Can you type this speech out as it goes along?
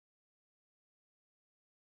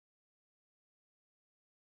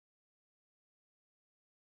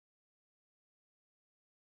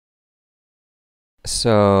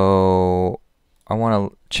So I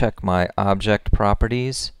want to check my object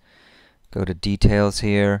properties. Go to details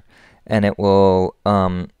here, and it will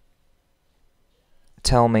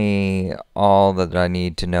tell me all that I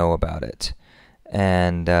need to know about it.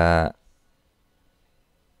 And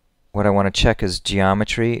what I want to check is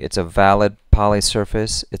geometry. It's a valid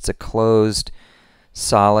polysurface. It's a closed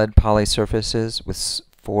solid polysurfaces with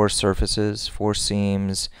 4 surfaces, 4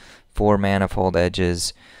 seams, 4 manifold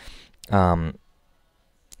edges. And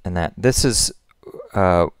that this is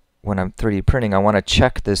when I'm 3D printing, I want to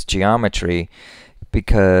check this geometry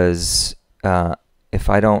because if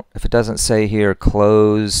it doesn't say here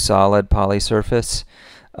closed solid polysurface,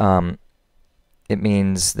 it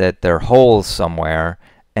means that there are holes somewhere,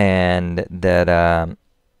 and that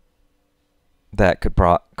that could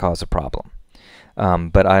cause a problem.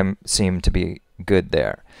 But I seem to be good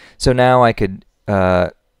there. So now I could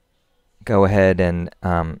go ahead and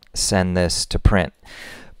send this to print.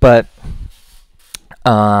 But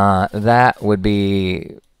that would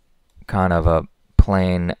be kind of a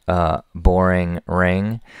plain boring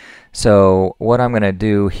ring. So what I'm going to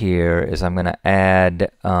do here is I'm going to add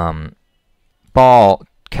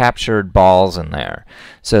captured balls in there,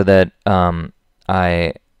 so that I'm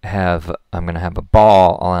going to have a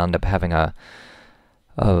ball. I'll end up having a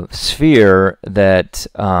sphere that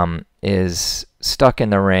is stuck in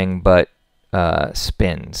the ring but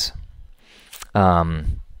spins.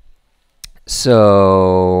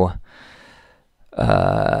 So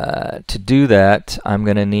to do that, I'm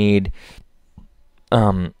going to need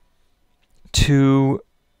 2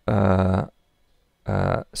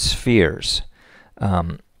 spheres.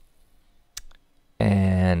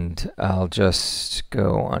 And I'll just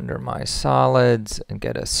go under my solids and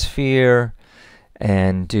get a sphere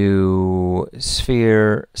and do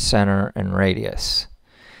sphere, center, and radius.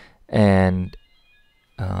 And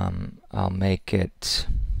I'll make it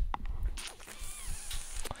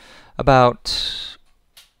about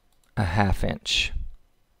a 1/2 inch.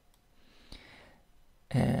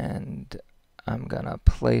 And I'm gonna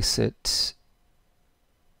place it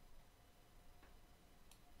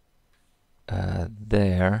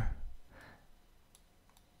there.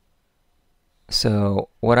 So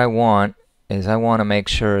what I want is I want to make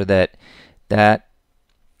sure that that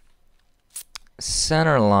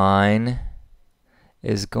center line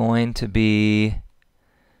is going to be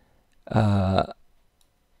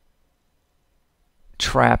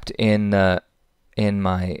trapped in my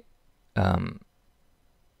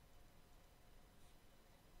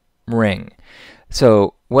ring.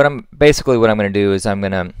 So what I'm going to do is I'm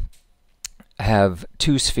going to have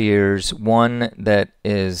 2 spheres, one that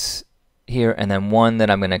is here and then one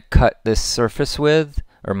that I'm going to cut this surface with,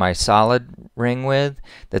 or my solid ring with,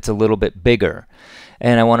 that's a little bit bigger.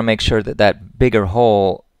 And I want to make sure that that bigger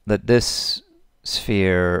hole, that this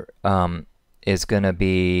sphere is going to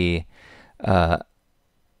be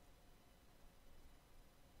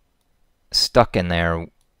stuck in there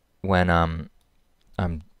when I'm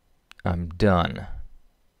done.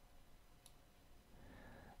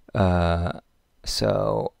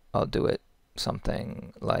 So I'll do it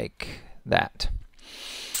something like that.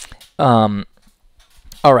 All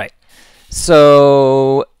right.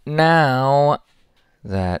 So now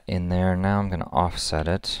that in there, now I'm going to offset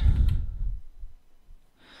it.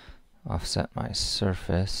 Offset my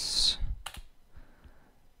surface,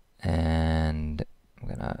 and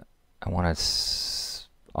I want to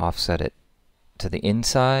offset it to the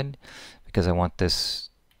inside because I want this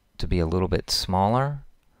to be a little bit smaller.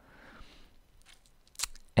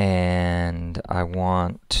 And I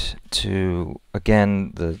want to,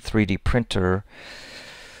 again, the 3D printer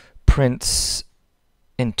prints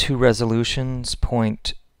in 2 resolutions,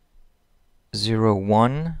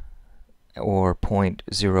 0.01 or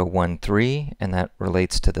 0.013, and that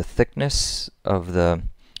relates to the thickness of the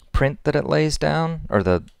print that it lays down, or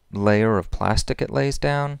the layer of plastic it lays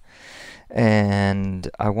down. And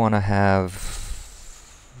I want to have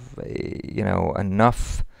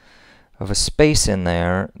enough of a space in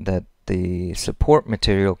there that the support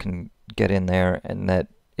material can get in there and that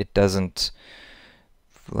it doesn't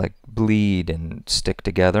like bleed and stick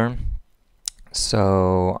together.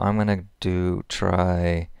 So I'm going to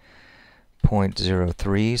try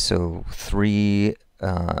 0.03, so 3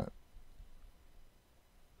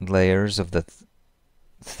 layers of the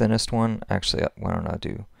thinnest one. Actually, why don't I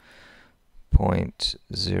do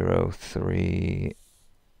 0.03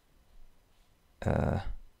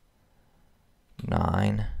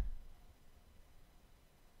 9,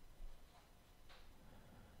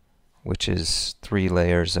 which is 3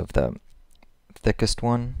 layers of the thickest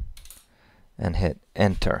one, and hit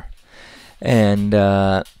enter. And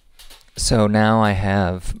So now I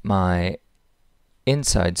have my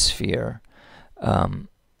inside sphere,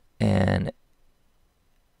 and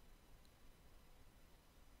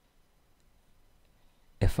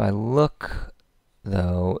if I look,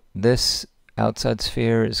 though, this outside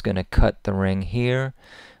sphere is going to cut the ring here,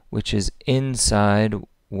 which is inside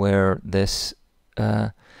where this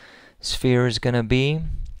sphere is going to be.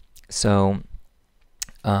 So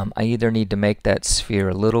I either need to make that sphere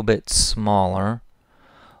a little bit smaller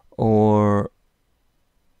or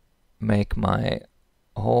make my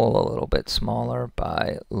hole a little bit smaller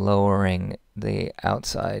by lowering the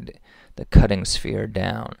outside, the cutting sphere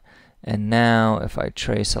down. And now if I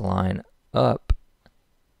trace a line up,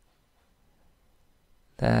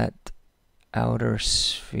 that outer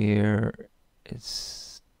sphere, it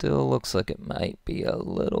still looks like it might be a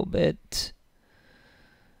little bit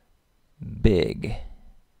big.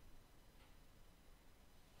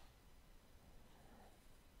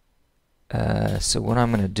 So what I'm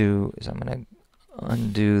going to do is I'm going to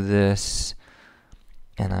undo this,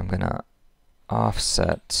 and I'm going to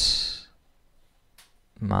offset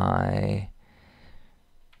my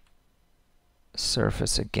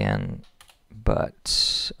surface again,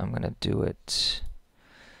 but I'm going to do it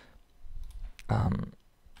a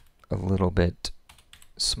little bit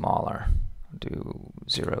smaller. I'll do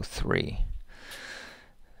 0.3.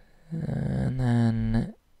 And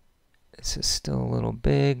then this is still a little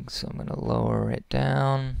big, so I'm going to lower it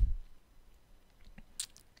down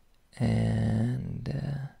and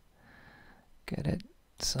get it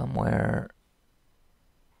somewhere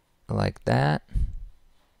like that.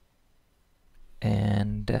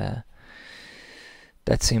 And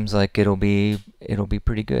that seems like it'll be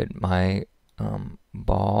pretty good. My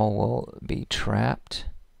ball will be trapped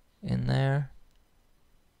in there,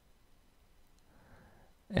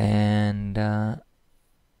 and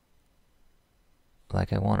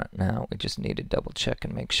like I want it now. We just need to double check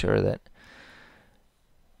and make sure that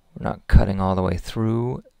we're not cutting all the way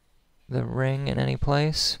through the ring in any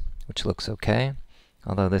place, which looks okay,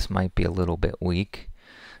 although this might be a little bit weak,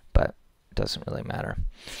 but it doesn't really matter.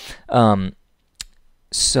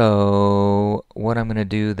 So what I'm going to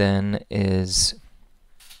do then is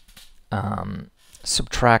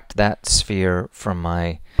subtract that sphere from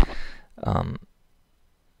my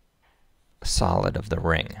solid of the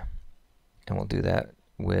ring. And we'll do that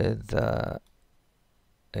with a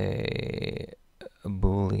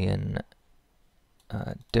Boolean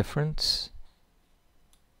difference.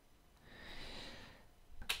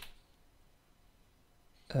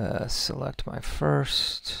 Select my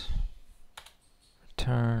first,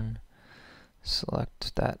 return,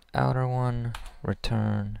 select that outer one,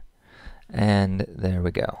 return, and there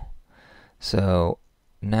we go. So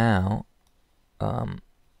now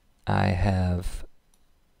I have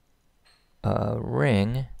a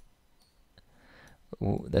ring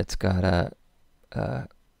that's got a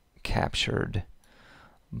captured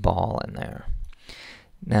ball in there.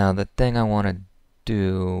 Now the thing I want to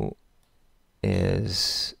do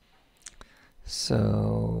is,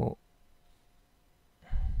 so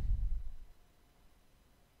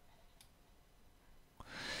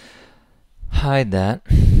hide that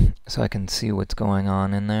so I can see what's going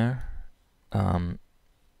on in there.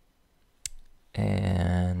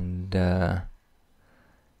 And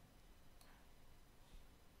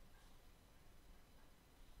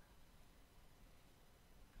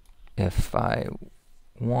if I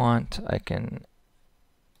want, I can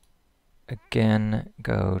again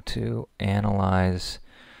go to Analyze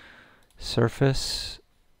Surface,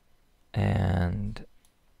 and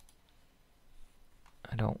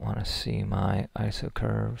I don't want to see my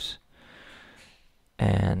isocurves,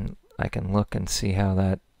 and I can look and see how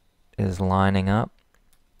that is lining up,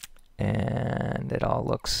 and it all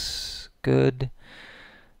looks good.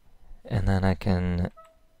 And then I can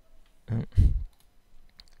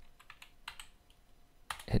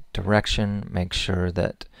hit direction, make sure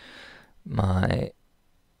that my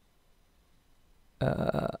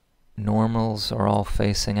normals are all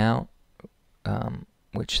facing out,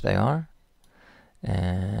 which they are,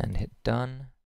 and hit done.